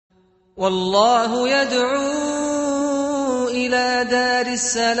والله يدعو إلى دار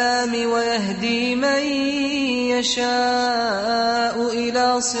السلام ويهدي من يشاء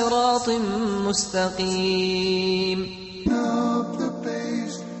إلى صراط مستقيم.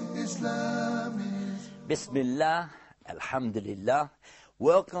 Bismillah, Alhamdulillah.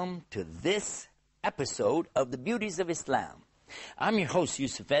 Welcome to this episode of the Beauties of Islam. I'm your host,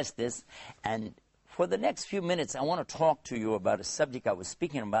 Yusuf Estes, and for the next few minutes, I want to talk to you about a subject I was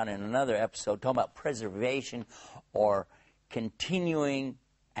speaking about in another episode, talking about preservation or continuing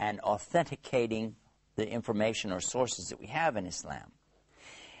and authenticating the information or sources that we have in Islam.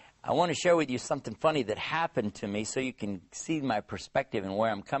 I want to share with you something funny that happened to me so you can see my perspective and where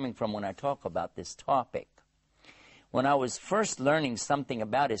I'm coming from when I talk about this topic. When I was first learning something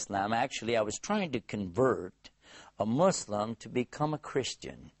about Islam, actually I was trying to convert a Muslim to become a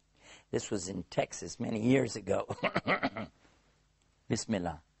Christian. This was in Texas many years ago.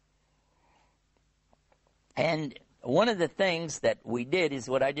 Bismillah. And one of the things that we did is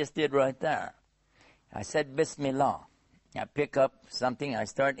what I just did right there. I said Bismillah. I pick up something, I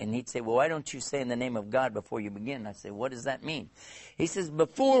start, and he'd say, well, why don't you say in the name of God before you begin? I say, what does that mean? He says,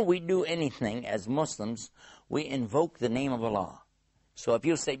 before we do anything as Muslims, we invoke the name of Allah. So if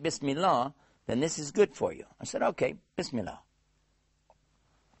you say Bismillah, then this is good for you. I said, okay, Bismillah.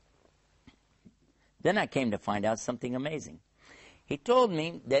 Then I came to find out something amazing. He told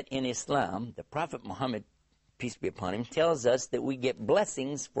me that in Islam, the Prophet Muhammad, peace be upon him, tells us that we get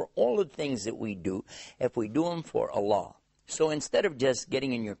blessings for all the things that we do if we do them for Allah. So instead of just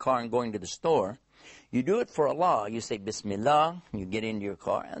getting in your car and going to the store, you do it for Allah. You say Bismillah, you get into your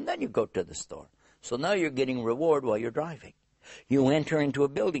car, and then you go to the store. So now you're getting reward while you're driving. You enter into a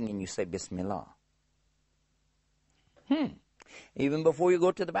building and you say Bismillah. Even before you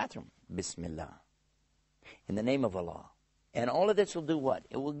go to the bathroom, Bismillah. In the name of Allah. And all of this will do what?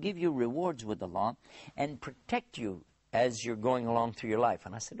 It will give you rewards with Allah and protect you as you're going along through your life.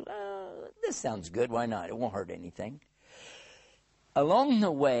 And I said, well, this sounds good. Why not? It won't hurt anything. Along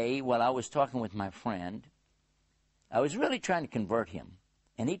the way, while I was talking with my friend, I was really trying to convert him.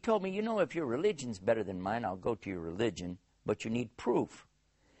 And he told me, you know, if your religion's better than mine, I'll go to your religion, but you need proof.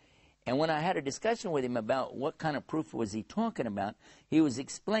 And when I had a discussion with him about what kind of proof was he talking about, he was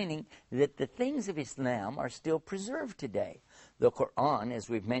explaining that the things of Islam are still preserved today. The Quran, as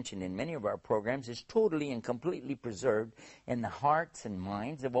we've mentioned in many of our programs, is totally and completely preserved in the hearts and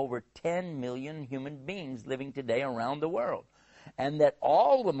minds of over 10 million human beings living today around the world. And that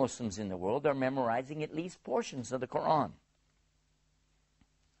all the Muslims in the world are memorizing at least portions of the Quran.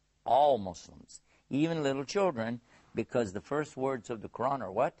 All Muslims, even little children, because the first words of the Quran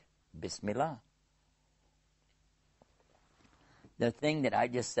are what? Bismillah. The thing that I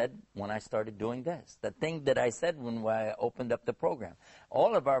just said when I started doing this. The thing that I said when I opened up the program.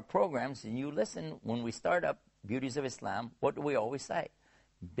 All of our programs, and you listen, when we start up Beauties of Islam, what do we always say?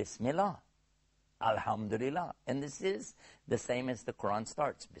 Bismillah. Alhamdulillah. And this is the same as the Quran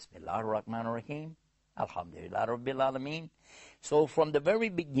starts. Bismillah ar-Rahman ar-Rahim. Alhamdulillah Rabbil Alameen. So from the very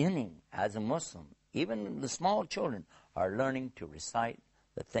beginning, as a Muslim, even the small children are learning to recite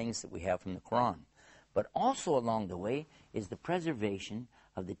the things that we have from the Quran. But also along the way is the preservation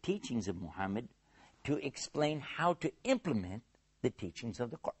of the teachings of Muhammad to explain how to implement the teachings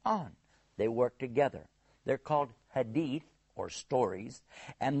of the Quran. They work together. They're called hadith, or stories,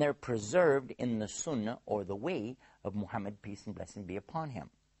 and they're preserved in the Sunnah, or the way of Muhammad, peace and blessing be upon him.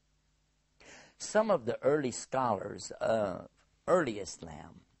 Some of the early scholars of early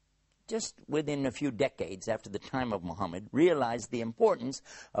Islam, just within a few decades after the time of Muhammad, realized the importance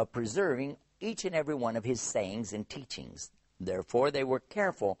of preserving each and every one of his sayings and teachings. Therefore, they were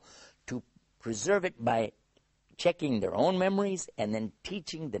careful to preserve it by checking their own memories and then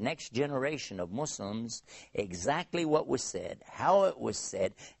teaching the next generation of Muslims exactly what was said, how it was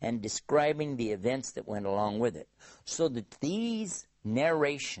said, and describing the events that went along with it, so that these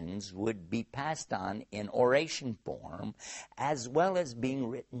narrations would be passed on in oration form as well as being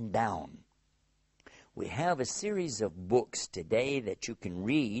written down. We have a series of books today that you can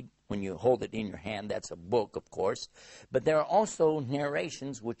read when you hold it in your hand. That's a book, of course. But there are also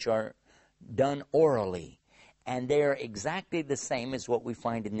narrations which are done orally. And they're exactly the same as what we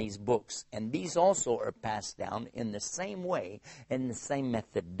find in these books. And these also are passed down in the same way, in the same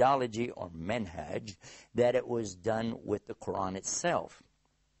methodology or manhaj that it was done with the Quran itself.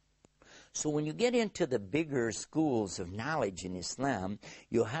 So when you get into the bigger schools of knowledge in Islam,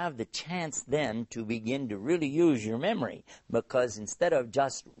 you'll have the chance then to begin to really use your memory. Because instead of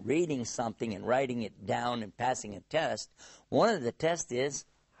just reading something and writing it down and passing a test, one of the tests is,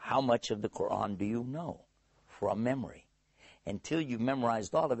 how much of the Quran do you know from memory? until you've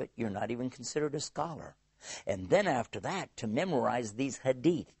memorized all of it, you're not even considered a scholar. And then after that, to memorize these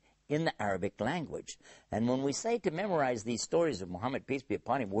hadith in the Arabic language. And when we say to memorize these stories of Muhammad, peace be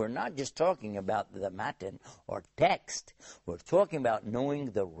upon him, we're not just talking about the matan or text. We're talking about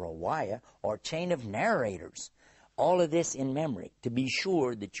knowing the rawaya or chain of narrators. All of this in memory, to be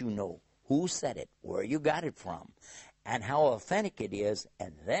sure that you know who said it, where you got it from, and how authentic it is,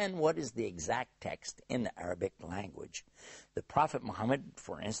 and then what is the exact text in the Arabic language. The Prophet Muhammad,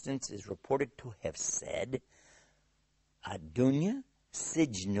 for instance, is reported to have said, Ad-dunya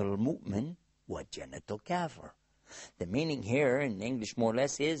sijnul mu'min wa jannatul kafir. The meaning here in English more or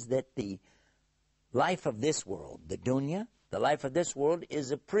less is that the life of this world, the dunya, the life of this world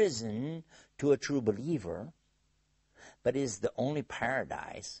is a prison to a true believer, but is the only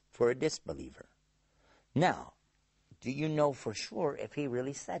paradise for a disbeliever. Now, do you know for sure if he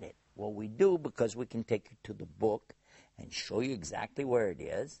really said it? Well, we do, because we can take you to the book and show you exactly where it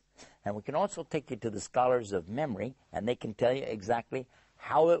is. And we can also take you to the scholars of memory, and they can tell you exactly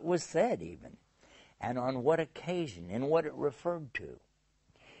how it was said even, and on what occasion, and what it referred to.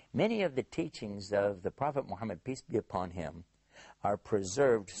 Many of the teachings of the Prophet Muhammad, peace be upon him, are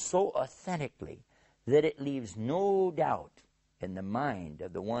preserved so authentically that it leaves no doubt in the mind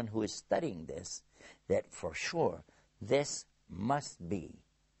of the one who is studying this that for sure this must be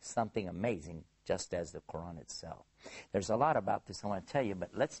something amazing, just as the Quran itself. There's a lot about this I want to tell you,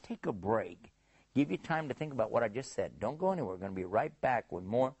 but let's take a break. Give you time to think about what I just said. Don't go anywhere. We're going to be right back with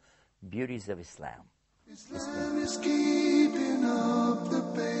more Beauties of Islam. Islam is keeping up the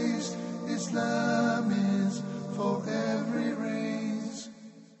pace. Islam is for every race.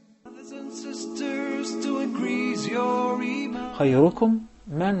 Brothers and sisters, to increase your iman. خيركم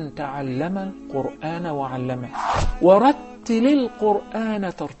من تعلم القرآن وعلمه ورتل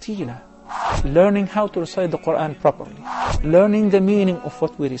القرآن ترتيلا. Learning how to recite the Quran properly, learning the meaning of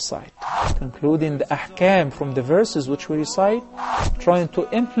what we recite, including the ahkam from the verses which we recite, trying to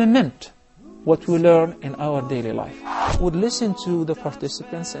implement what we learn in our daily life. We'll listen to the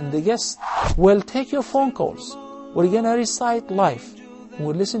participants and the guests. We'll take your phone calls. We're going to recite live.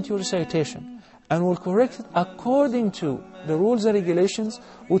 We'll listen to your recitation and we'll correct it according to the rules and regulations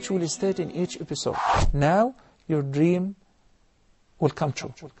which we'll state in each episode. Now your dream will come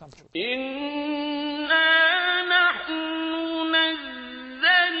true.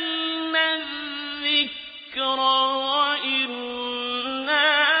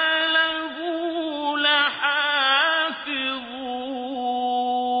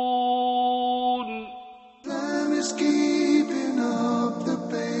 Islam is keeping up the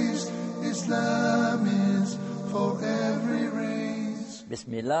pace. Islam is for every race.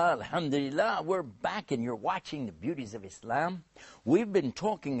 Bismillah, alhamdulillah, we're back and you're watching the Beauties of Islam. We've been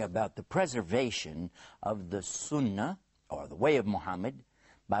talking about the preservation of the Sunnah, or the way of Muhammad,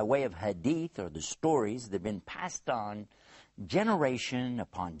 by way of hadith, or the stories that have been passed on generation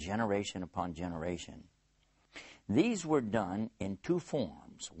upon generation upon generation. These were done in two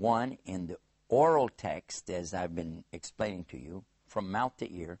forms. One, in the oral text, as I've been explaining to you, from mouth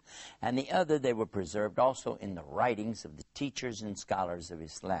to ear, and the other, they were preserved also in the writings of the teachers and scholars of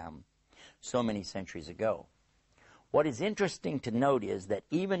Islam so many centuries ago. What is interesting to note is that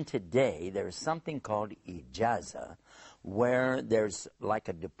even today there is something called ijaza, where there's like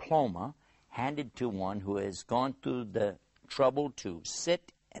a diploma handed to one who has gone through the trouble to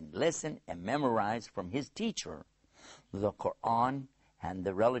sit and listen and memorize from his teacher the Quran and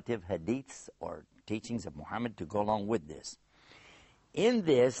the relative hadiths or teachings of Muhammad to go along with this. In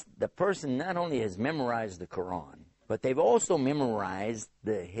this, the person not only has memorized the Quran, but they've also memorized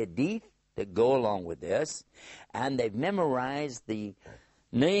the hadith that go along with this, and they've memorized the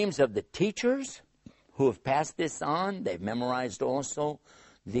names of the teachers who have passed this on. They've memorized also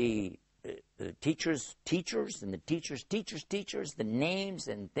the teachers' teachers and the teachers' teachers' teachers, the names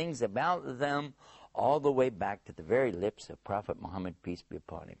and things about them, all the way back to the very lips of Prophet Muhammad, peace be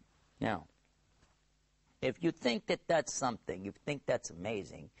upon him. Now, if you think that that's something, you think that's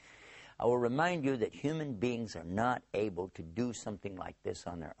amazing, I will remind you that human beings are not able to do something like this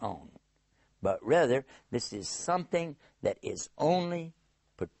on their own. But rather, this is something that is only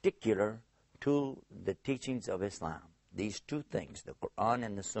particular to the teachings of Islam. These two things, the Quran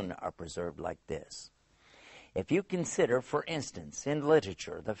and the Sunnah, are preserved like this. If you consider, for instance, in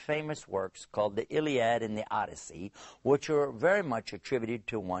literature, the famous works called the Iliad and the Odyssey, which are very much attributed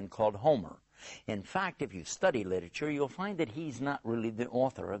to one called Homer. In fact, if you study literature, you'll find that he's not really the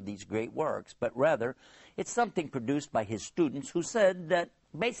author of these great works, but rather it's something produced by his students who said that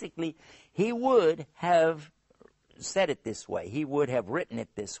basically he would have said it this way. He would have written it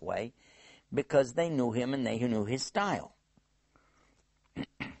this way because they knew him and they knew his style.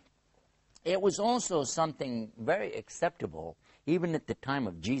 It was also something very acceptable, even at the time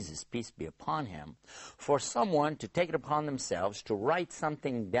of Jesus, peace be upon him, for someone to take it upon themselves to write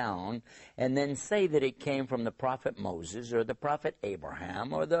something down and then say that it came from the prophet Moses or the prophet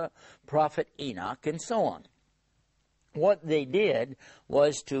Abraham or the prophet Enoch and so on. What they did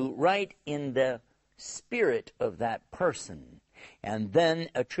was to write in the spirit of that person and then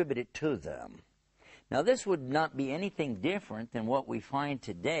attribute it to them. Now, this would not be anything different than what we find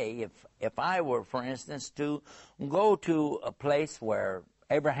today. If I were, for instance, to go to a place where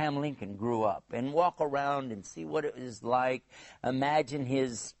Abraham Lincoln grew up and walk around and see what it was like, imagine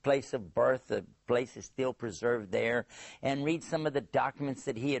his place of birth, the place is still preserved there, and read some of the documents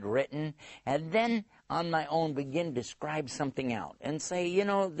that he had written, and then on my own begin to describe something out and say, you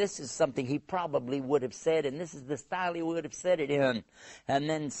know, this is something he probably would have said, and this is the style he would have said it in, and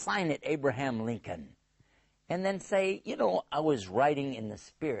then sign it Abraham Lincoln. And then say, you know, I was writing in the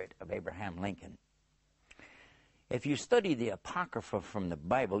spirit of Abraham Lincoln. If you study the Apocrypha from the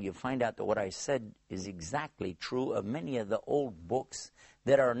Bible, you'll find out that what I said is exactly true of many of the old books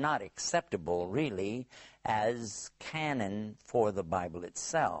that are not acceptable, really, as canon for the Bible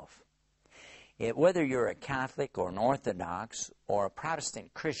itself. Whether you're a Catholic or an Orthodox or a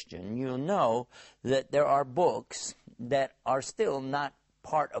Protestant Christian, you'll know that there are books that are still not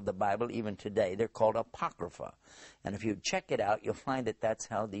part of the Bible even today. They're called Apocrypha. And if you check it out, you'll find that that's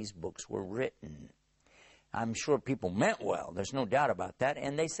how these books were written. I'm sure people meant well. There's no doubt about that.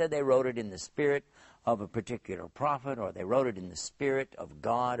 And they said they wrote it in the spirit of a particular prophet, or they wrote it in the spirit of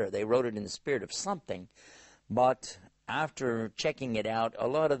God, or they wrote it in the spirit of something. But after checking it out, a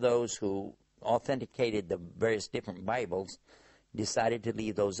lot of those who authenticated the various different Bibles decided to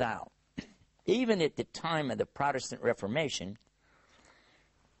leave those out. Even at the time of the Protestant Reformation,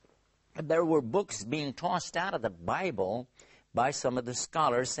 there were books being tossed out of the Bible by some of the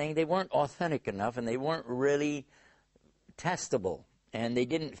scholars saying they weren't authentic enough and they weren't really testable. And they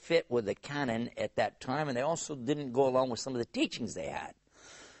didn't fit with the canon at that time, and they also didn't go along with some of the teachings they had.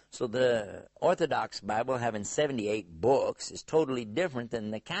 So the Orthodox Bible having 78 books is totally different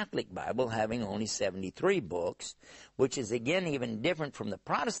than the Catholic Bible having only 73 books, which is again even different from the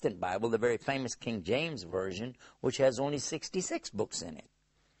Protestant Bible, the very famous King James Version, which has only 66 books in it.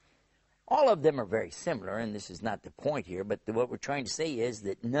 All of them are very similar, and this is not the point here, but what we're trying to say is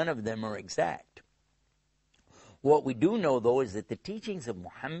that none of them are exact. What we do know, though, is that the teachings of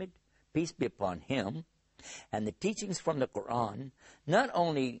Muhammad, peace be upon him, and the teachings from the Quran not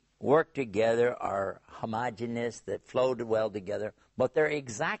only work together, are homogeneous, that flowed well together, but they're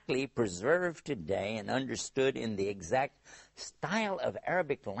exactly preserved today and understood in the exact style of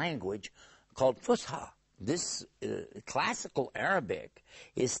Arabic language called Fusha. This classical Arabic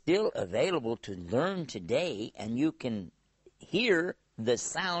is still available to learn today, and you can hear the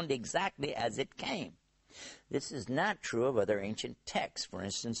sound exactly as it came. This is not true of other ancient texts. For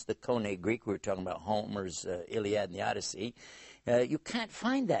instance, the Koine Greek, we were talking about Homer's Iliad and the Odyssey. You can't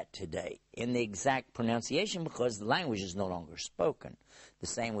find that today in the exact pronunciation because the language is no longer spoken. The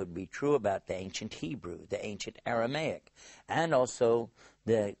same would be true about the ancient Hebrew, the ancient Aramaic, and also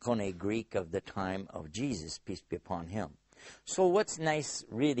the Koine Greek of the time of Jesus, peace be upon him. So what's nice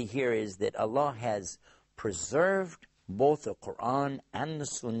really here is that Allah has preserved both the Quran and the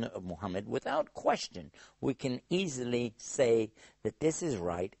Sunnah of Muhammad without question. We can easily say that this is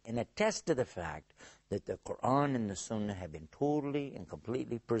right and attest to the fact that the Quran and the Sunnah have been totally and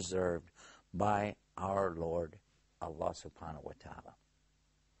completely preserved by our Lord, Allah subhanahu wa ta'ala.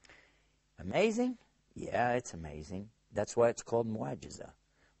 Amazing? Yeah, it's amazing. That's why it's called Mu'ajiza.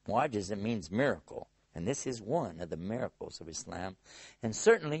 Mu'ajiza means miracle, and this is one of the miracles of Islam, and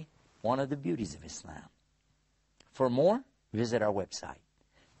certainly one of the beauties of Islam. For more, visit our website,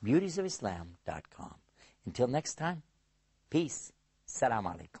 beautiesofislam.com. Until next time, peace. Salam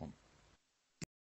alaikum.